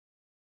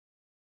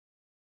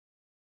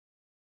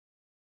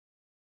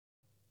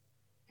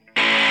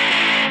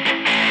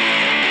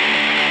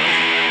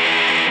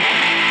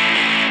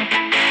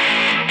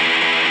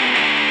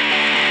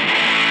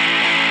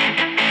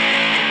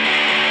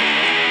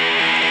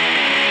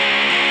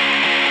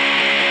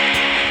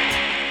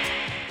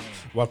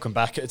Welcome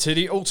back to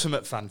the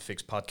Ultimate Fan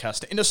Fix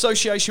podcast in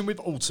association with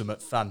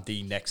Ultimate Fan,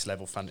 the next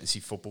level fantasy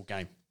football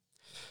game.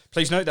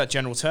 Please note that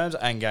general terms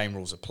and game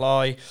rules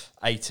apply,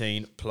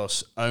 18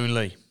 plus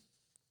only.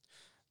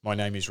 My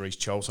name is Reece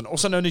Charlton,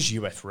 also known as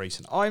UF Reece,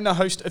 and I'm the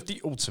host of the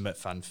Ultimate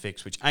Fan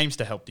Fix, which aims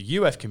to help the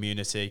UF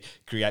community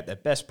create their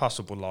best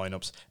possible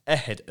lineups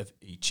ahead of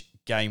each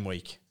game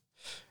week.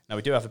 Now,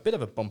 we do have a bit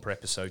of a bumper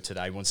episode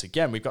today. Once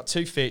again, we've got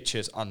two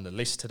features on the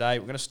list today.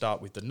 We're going to start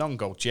with the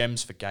non-goal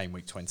gems for game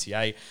week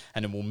 28,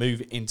 and then we'll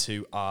move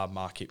into our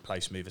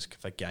marketplace movers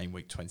for game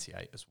week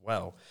 28 as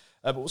well.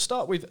 But we'll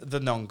start with the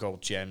non-goal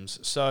gems.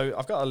 So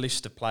I've got a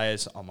list of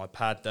players on my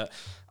pad that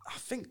I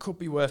think could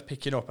be worth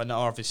picking up, and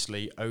are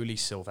obviously only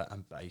silver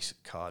and base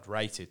card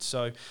rated.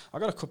 So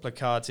I've got a couple of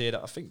cards here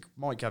that I think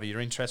might gather your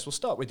interest. We'll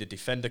start with the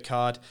defender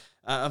card.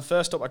 And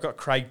first up, I've got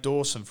Craig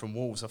Dawson from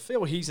Wolves. I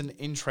feel he's an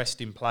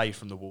interesting play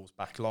from the Wolves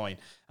back line,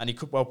 and he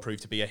could well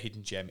prove to be a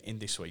hidden gem in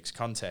this week's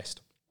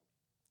contest.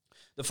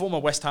 The former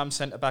West Ham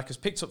centre-back has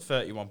picked up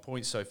 31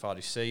 points so far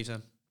this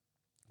season,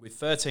 with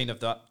 13 of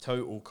that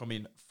total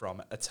coming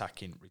from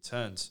attacking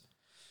returns.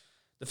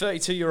 The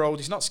 32-year-old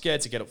is not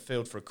scared to get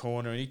upfield for a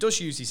corner, and he does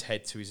use his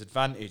head to his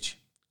advantage,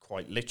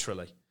 quite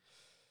literally.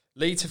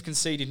 Leeds have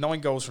conceded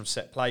 9 goals from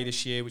set play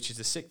this year, which is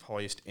the 6th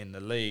highest in the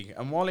league.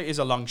 And while it is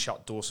a long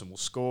shot Dawson will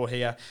score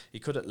here, he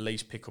could at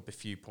least pick up a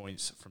few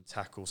points from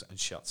tackles and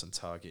shots on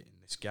target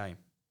in this game.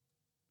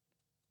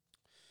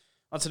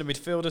 Onto the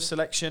midfielder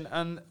selection,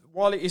 and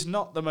while it is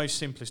not the most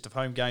simplest of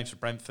home games for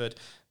Brentford,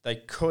 they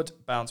could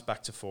bounce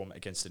back to form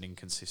against an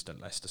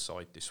inconsistent Leicester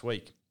side this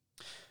week.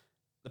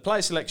 The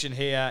player selection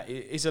here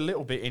is a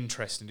little bit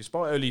interesting.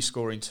 Despite only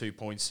scoring 2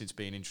 points since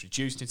being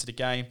introduced into the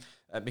game,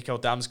 Mikkel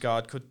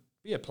Damsgaard could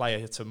be a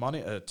player to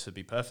monitor, to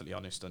be perfectly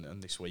honest, on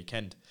this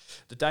weekend.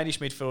 The Danish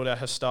midfielder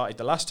has started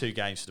the last 2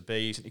 games for the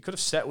Bees, and he could have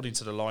settled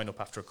into the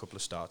lineup after a couple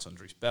of starts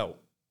under his belt.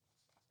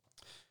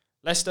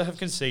 Leicester have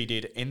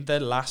conceded in their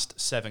last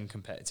 7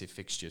 competitive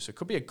fixtures, so it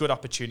could be a good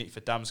opportunity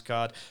for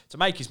Damsgaard to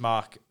make his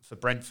mark for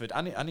Brentford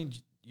and in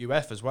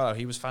UF as well.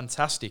 He was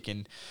fantastic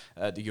in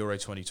the Euro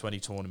 2020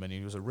 tournament.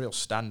 He was a real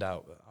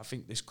standout. I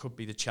think this could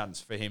be the chance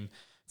for him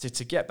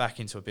to get back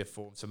into a bit of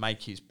form, to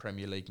make his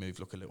Premier League move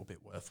look a little bit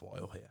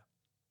worthwhile here.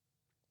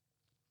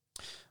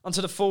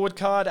 Onto the forward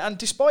card, and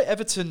despite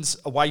Everton's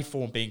away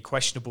form being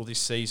questionable this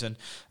season,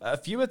 a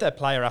few of their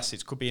player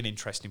assets could be an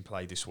interesting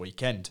play this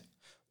weekend.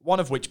 One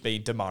of which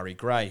being Damari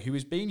Gray, who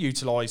is being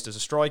utilised as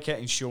a striker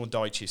in Sean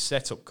Dyche's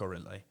setup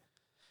currently.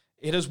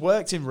 It has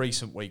worked in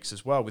recent weeks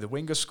as well, with a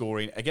winger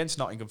scoring against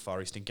Nottingham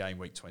Forest in game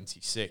week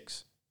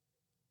 26.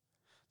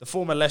 The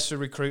former Leicester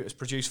recruit has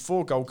produced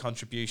 4 goal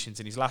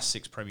contributions in his last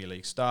 6 Premier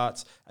League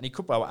starts, and he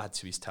could well add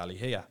to his tally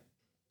here.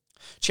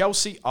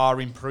 Chelsea are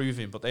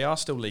improving, but they are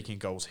still leaking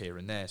goals here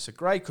and there, so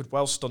Gray could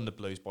well stun the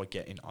Blues by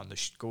getting on the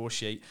score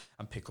sheet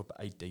and pick up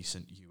a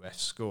decent UF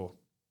score.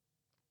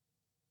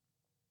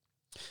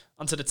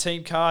 Onto the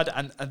team card,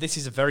 and this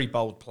is a very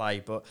bold play,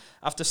 but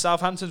after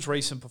Southampton's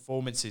recent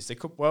performances, they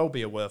could well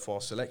be a worthwhile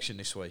selection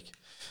this week.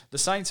 The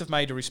Saints have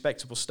made a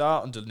respectable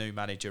start under new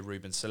manager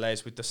Ruben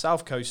Soles, with the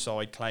South Coast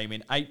side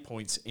claiming 8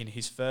 points in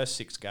his first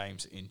 6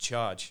 games in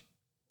charge.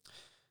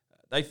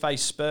 They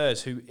face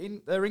Spurs, who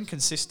in their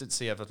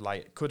inconsistency of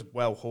late could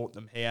well haunt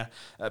them here,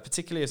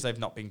 particularly as they've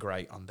not been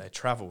great on their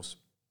travels.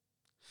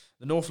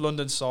 The North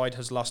London side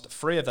has lost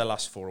 3 of their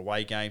last 4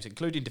 away games,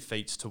 including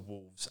defeats to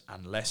Wolves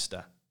and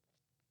Leicester.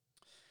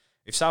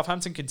 If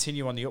Southampton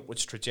continue on the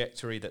upwards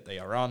trajectory that they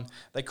are on,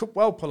 they could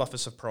well pull off a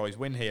surprise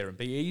win here and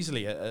be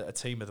easily a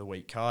team of the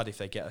week card if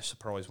they get a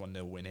surprise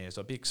 1-0 win here.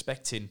 So I'd be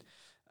expecting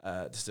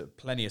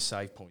plenty of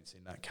save points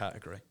in that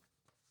category.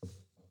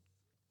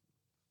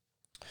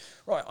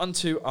 Right,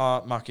 onto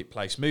our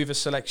marketplace mover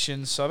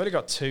selections. So I've only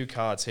got 2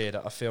 cards here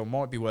that I feel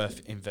might be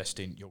worth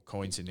investing your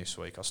coins in this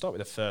week. I'll start with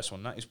the first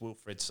one, that is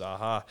Wilfried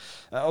Zaha.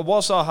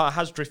 While Zaha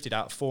has drifted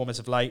out of form as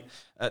of late,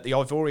 the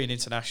Ivorian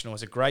international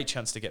has a great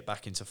chance to get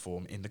back into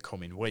form in the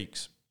coming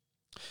weeks.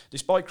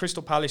 Despite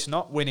Crystal Palace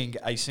not winning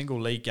a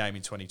single league game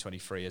in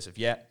 2023 as of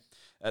yet,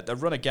 the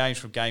run of games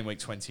from game week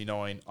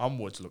 29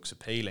 onwards looks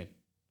appealing.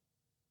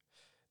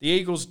 The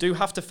Eagles do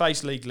have to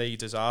face league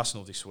leaders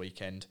Arsenal this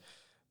weekend,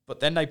 but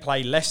then they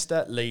play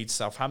Leicester, Leeds,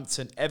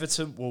 Southampton,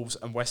 Everton, Wolves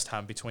and West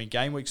Ham between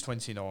game weeks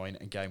 29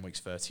 and game weeks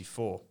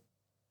 34.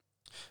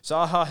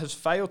 Zaha has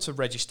failed to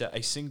register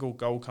a single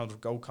goal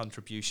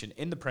contribution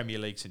in the Premier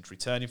League since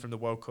returning from the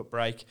World Cup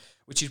break,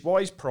 which is why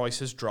his price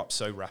has dropped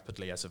so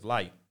rapidly as of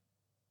late.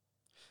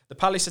 The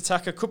Palace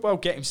attacker could well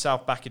get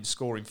himself back in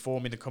scoring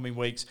form in the coming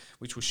weeks,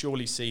 which will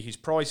surely see his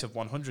price of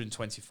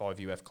 125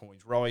 UF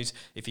coins rise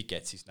if he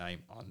gets his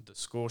name on the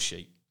score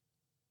sheet.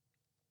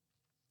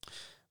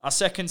 Our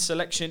second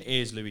selection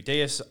is Luis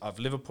Diaz of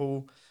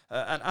Liverpool.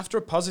 And after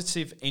a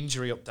positive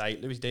injury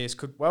update, Luis Diaz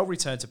could well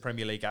return to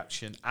Premier League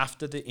action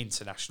after the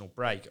international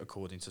break,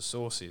 according to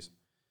sources.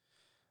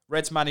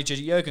 Reds manager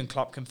Jurgen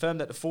Klopp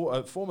confirmed that the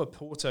former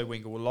Porto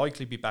winger will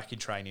likely be back in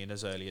training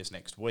as early as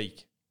next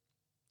week.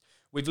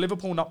 With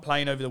Liverpool not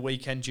playing over the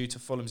weekend due to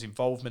Fulham's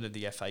involvement in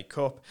the FA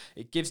Cup,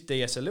 it gives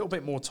Diaz a little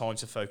bit more time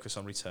to focus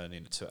on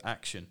returning to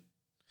action.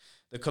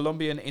 The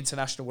Colombian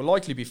international will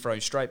likely be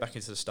thrown straight back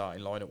into the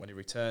starting lineup when he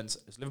returns,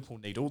 as Liverpool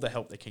need all the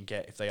help they can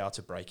get if they are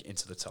to break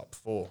into the top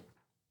 4.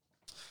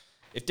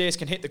 If Diaz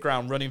can hit the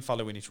ground running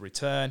following his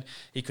return,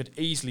 he could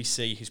easily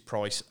see his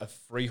price of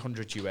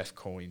 300 UF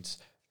coins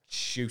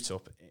shoot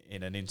up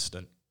in an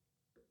instant.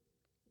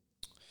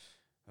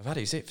 Well, that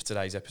is it for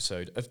today's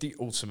episode of the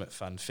Ultimate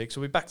Fan Fix.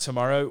 We'll be back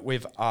tomorrow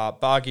with our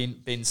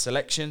bargain bin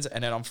selections,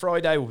 and then on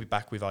Friday we'll be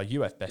back with our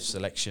UF best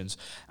selections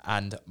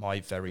and my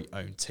very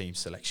own team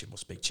selection. We'll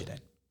speak to you then.